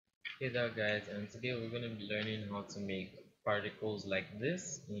Hey there guys, and today we're going to be learning how to make particles like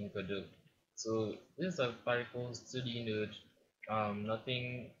this in Godot. So this is a particles 2D node,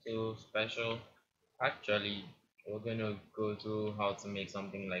 nothing too special. Actually, we're going to go through how to make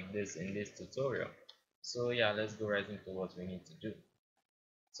something like this in this tutorial. So yeah, let's go right into what we need to do.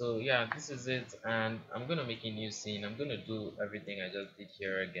 So yeah, this is it, and I'm going to make a new scene. I'm going to do everything I just did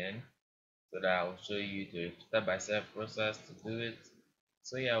here again, so that I'll show you the step-by-step process to do it.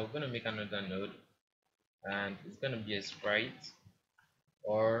 So yeah, we're going to make another node, and it's going to be a sprite,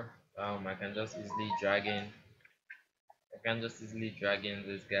 or I can just easily drag in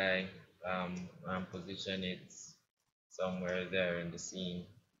this guy, and position it somewhere there in the scene.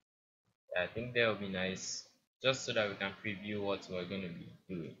 I think that would be nice, just so that we can preview what we're going to be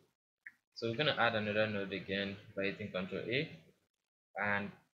doing. So we're going to add another node again by hitting Ctrl A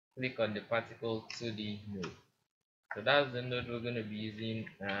and click on the particle 2D node. So that's the node we're going to be using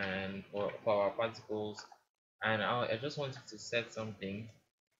and for our particles. And I just wanted to set something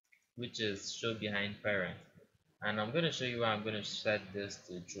which is show behind parent, and I'm going to show you how I'm going to set this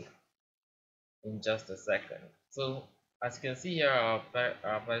to true in just a second. So as you can see here, our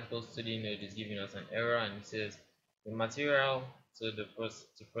particle study node is giving us an error, and it says the material to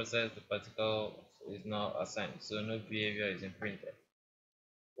process the particle is not assigned, so no behavior is imprinted.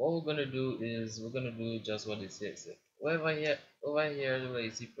 What we're going to do is we're going to do just what it says. Over here where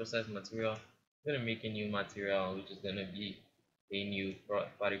you see process material, we're going to make a new material which is going to be a new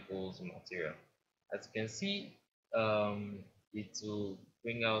particles material. As you can see, it will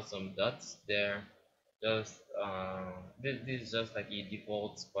bring out some dots there. Just this is just like a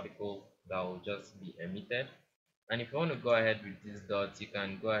default particle that will just be emitted. And if you want to go ahead with these dots, you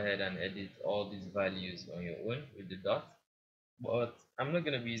can go ahead and edit all these values on your own with the dots. But I'm not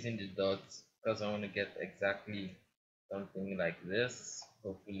going to be using the dots because I want to get exactly something like this,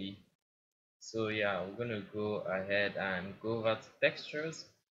 hopefully. So yeah, we're going to go ahead and go over to textures.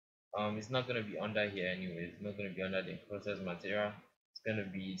 It's not going to be under here anyway. It's not going to be under the process material. It's going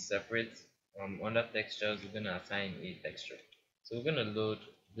to be separate. Under textures, we're going to assign a texture. So we're going to load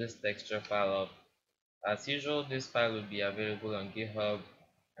this texture file up. As usual, this file will be available on GitHub,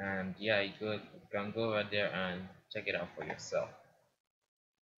 and yeah, you can go over there and check it out for yourself.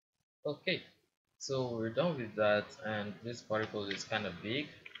 Okay, so we're done with that, and this particle is kind of big,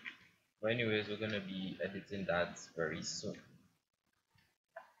 but anyways, we're going to be editing that very soon.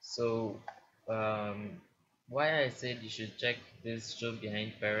 So why I said you should check this show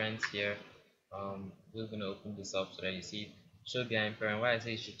behind parents here, we're going to open this up so that you see show behind parent. Why I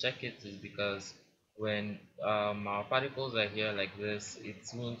say you should check it is because when our particles are here like this, it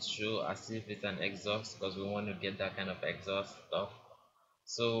won't show as if it's an exhaust, because we want to get that kind of exhaust stuff.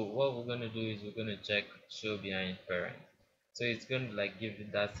 So what we're going to do is we're going to check show behind parent. So it's going to like give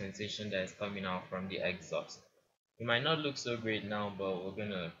it that sensation that is coming out from the exhaust. It might not look so great now, but we're going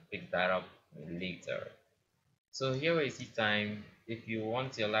to pick that up later. So here where you see time, if you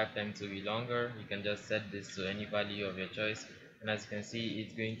want your lifetime to be longer, you can just set this to any value of your choice, and as you can see,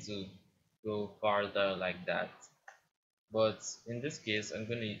 it's going to go farther like that. But in this case, I'm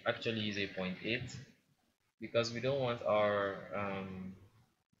going to actually use a 0.8 because we don't want our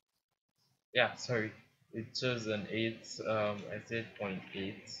yeah, sorry, it shows an 8. I said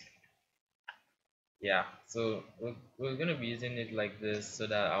 0.8. Yeah, so we're gonna be using it like this so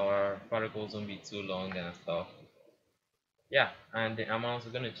that our particles won't be too long and stuff. Yeah, and the amounts,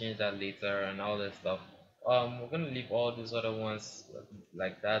 we're gonna change that later and all that stuff. We're gonna leave all these other ones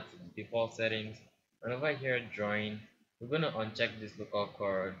like that, default settings. And over here drawing, we're gonna uncheck this local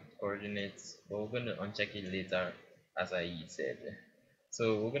coordinates, but we're gonna uncheck it later, as I said.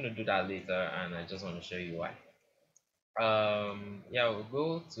 So we're gonna do that later, and I just want to show you why. Yeah, we'll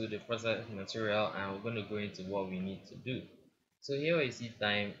go to the process material, and we're going to go into what we need to do. So here where you see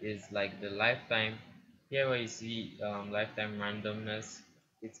time is like the lifetime. Here where you see lifetime randomness,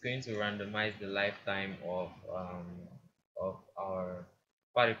 it's going to randomize the lifetime of our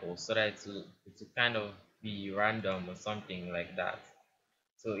particles so that it will kind of be random or something like that.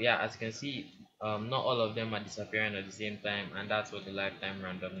 So yeah, as you can see, not all of them are disappearing at the same time, and that's what the lifetime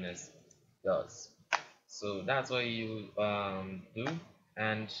randomness does. So that's what you do,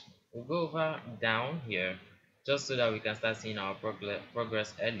 and we'll go over down here just so that we can start seeing our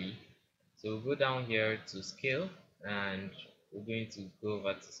progress early. So we'll go down here to scale, and we're going to go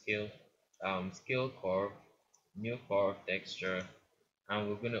over to scale, scale curve, new curve texture, and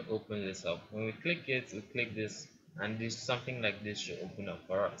we're going to open this up. When we click it, we click this, and this something like this should open up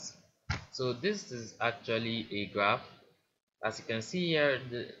for us. So this is actually a graph. As you can see here,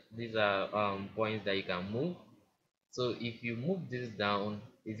 these are points that you can move. So if you move this down,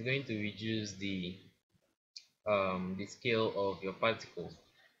 it's going to reduce the scale of your particles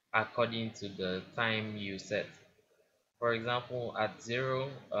according to the time you set. For example, at 0,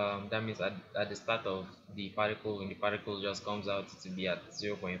 that means at the start of the particle, when the particle just comes out to be at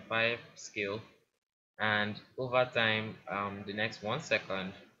 0.5 scale, and over time, the next 1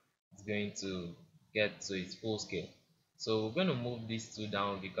 second is going to get to its full scale. So we're going to move these two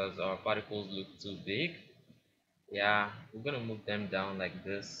down because our particles look too big. Yeah, we're going to move them down like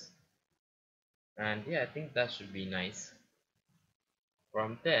this, and yeah, I think that should be nice.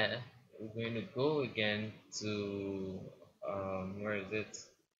 From there, we're going to go again to where is it,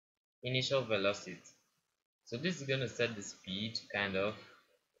 initial velocity. So this is going to set the speed, kind of.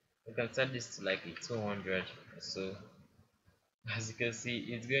 We can set this to like a 200 or so. As you can see,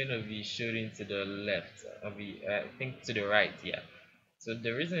 it's going to be shooting to the left, I think to the right, yeah. So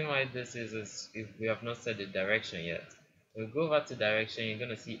the reason why this is if we have not set the direction yet. We'll go over to direction. You're going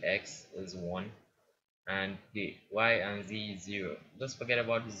to see x is 1 and the y and z is 0. Just forget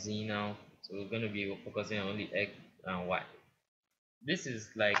about the z now. So we're going to be focusing on only x and y. This is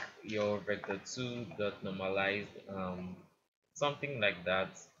like your vector 2 dot normalized, something like that.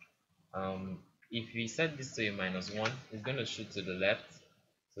 um, if we set this to a -1, it's going to shoot to the left.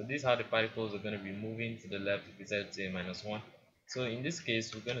 So this is how the particles are going to be moving to the left if we set it to a -1. So in this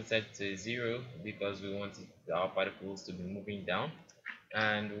case, we're going to set it to a 0 because we want our particles to be moving down,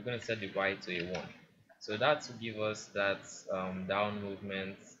 and we're going to set the y to a 1. So that will give us that down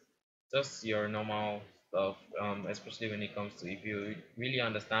movement, just your normal stuff, especially when it comes to, if you really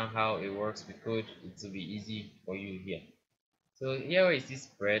understand how it works with code, it will be easy for you here. So here where you see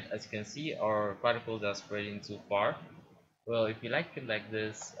spread, as you can see, our particles are spreading too far. Well, if you like it like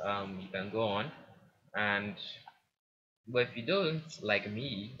this, you can go on, and but if you don't, like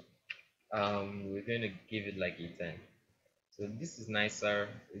me, we're going to give it like a 10. So this is nicer.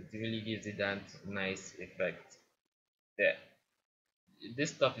 It really gives it that nice effect there.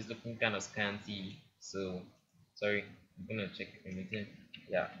 This stuff is looking kind of scanty, so sorry, I'm gonna check everything.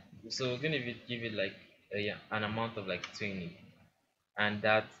 Yeah, so we're gonna give it like yeah, an amount of like 20, and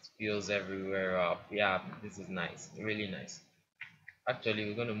that fills everywhere up. Yeah, this is nice, really nice. Actually,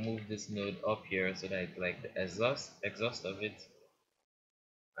 we're gonna move this node up here so that it's like the exhaust of it.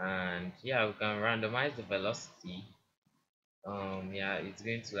 And yeah, we can randomize the velocity. Yeah, it's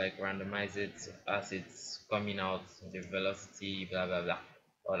going to like randomize it as it's coming out, the velocity, blah blah blah,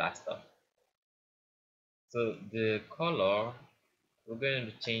 all that stuff. So the color, we're going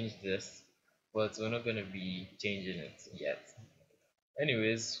to change this, but we're not going to be changing it yet.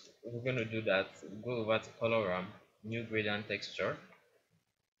 Anyways, we're going to do that. Go over to color ramp, new gradient texture,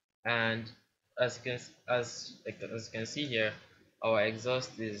 and as you can see here, our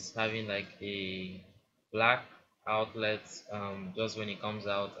exhaust is having like a black outlet just when it comes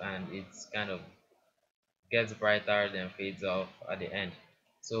out, and it's kind of gets brighter then fades off at the end.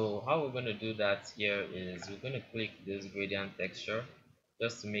 So how we're going to do that here is we're going to click this gradient texture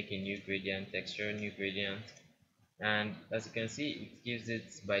just to make a new gradient texture, new gradient, and as you can see, it gives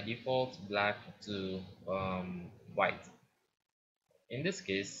it by default black to white. In this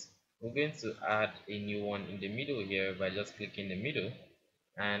case, we're going to add a new one in the middle here by just clicking the middle,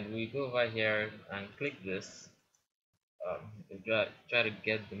 and we go over here and click this. Try to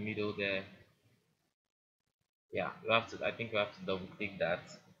get the middle there. Yeah, we have to, I think we have to double click that,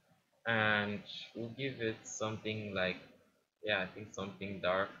 and we'll give it something like, yeah, I think something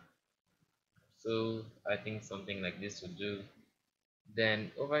dark. So I think something like this will do.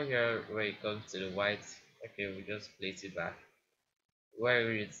 Then over here where it comes to the white, okay, we just place it back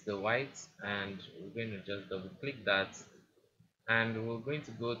where it's the white, and we're going to just double click that, and we're going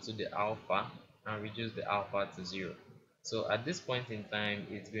to go to the alpha and reduce the alpha to 0. So at this point in time,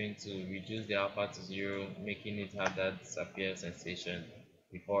 it's going to reduce the alpha to 0, making it have that disappear sensation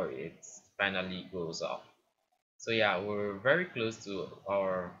before it finally goes off. So yeah, we're very close to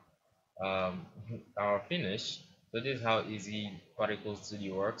um, our finish. So this is how easy Particle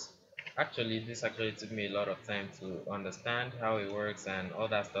Studio works. Actually, this actually took me a lot of time to understand how it works and all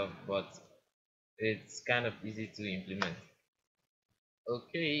that stuff, but it's kind of easy to implement.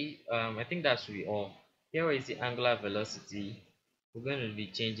 Okay, I think that should be all. Here is the angular velocity. We're going to be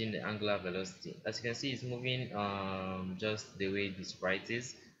changing the angular velocity. As you can see, it's moving just the way the sprite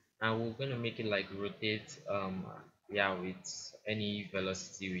is, and we're going to make it like rotate yeah, with any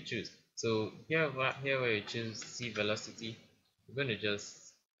velocity we choose. So here where you choose C velocity, we're going to just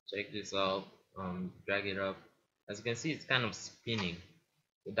check this out, drag it up. As you can see, it's kind of spinning.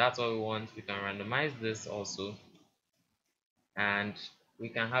 So that's what we want. We can randomize this also, and we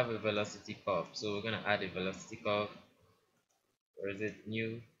can have a velocity curve. So we're going to add a velocity curve or is it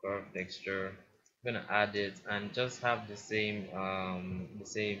new curve texture. I'm gonna add it and just have the same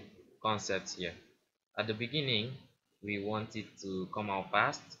concept here. At the beginning we want it to come out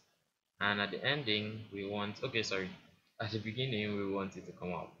fast, and at the ending we want, okay, sorry, at the beginning we want it to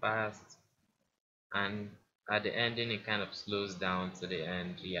come out fast, and at the ending it kind of slows down to the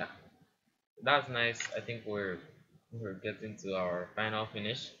end. Yeah, that's nice. I think we're getting to our final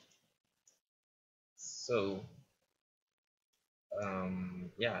finish. So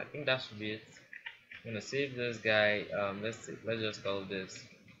yeah, I think that should be it. I'm gonna save this guy. Let's see, let's just call this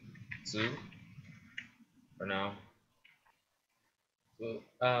 2 for now. So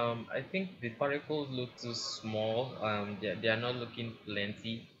I think the particles look too small. They are not looking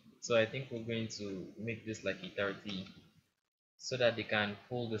plenty. So I think we're going to make this like a 30 so that they can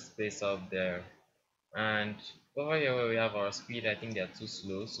pull the space up there. And over here where we have our speed, I think they are too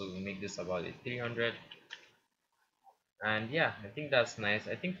slow. So we make this about a 300. And yeah, I think that's nice.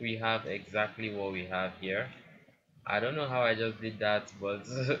 I think we have exactly what we have here. I don't know how I just did that, but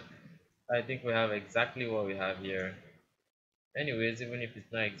I think we have exactly what we have here. Anyways, even if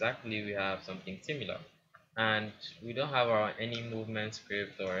it's not exactly, we have something similar. And we don't have our any movement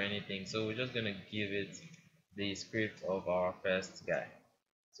script or anything, so we're just gonna give it the script of our first guy.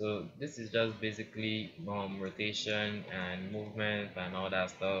 So this is just basically rotation and movement and all that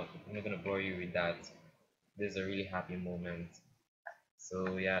stuff. I'm not gonna bore you with that. This is a really happy moment.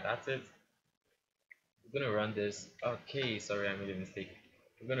 So yeah, that's it. We're gonna run this. Okay, sorry, I made a mistake.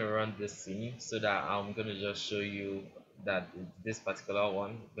 We're gonna run this scene so that I'm gonna just show you that this particular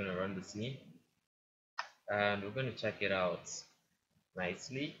one, we're gonna run the scene and we're gonna check it out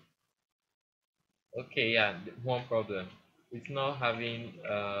nicely. Okay, yeah, one problem. It's not having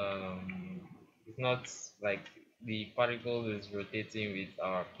it's not like the particle is rotating with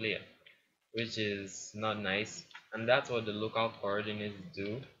our player, which is not nice, and that's what the local coordinates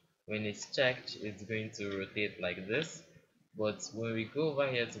do. When it's checked, it's going to rotate like this, but when we go over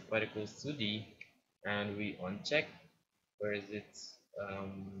here to particles 2D and we uncheck, where is it,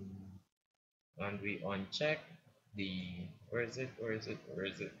 and we uncheck the, where is it,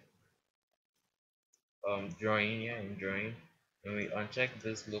 drawing, yeah, in drawing, and we uncheck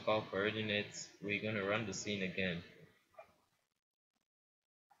this local coordinates, we're going to run the scene again,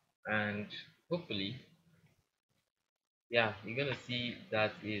 and hopefully, yeah, you're gonna see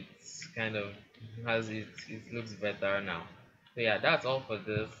that it's kind of it looks better now. So yeah, that's all for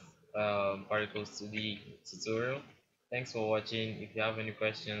this particles 2D tutorial. Thanks for watching. If you have any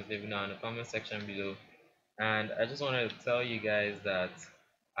questions, leave it down in the comment section below. And I just wanted to tell you guys that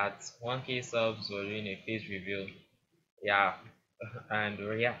at 1K subs we're doing a face reveal. Yeah, and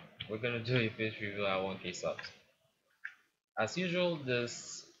yeah, we're gonna do a face reveal at 1K subs. As usual,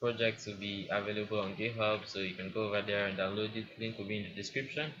 this project will be available on GitHub, so you can go over there and download it. Link will be in the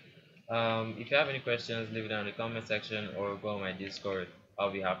description. If you have any questions, leave it down in the comment section or go on my Discord.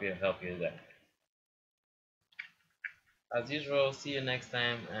 I'll be happy to help you there. As usual, see you next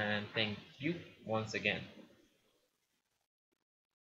time and thank you once again.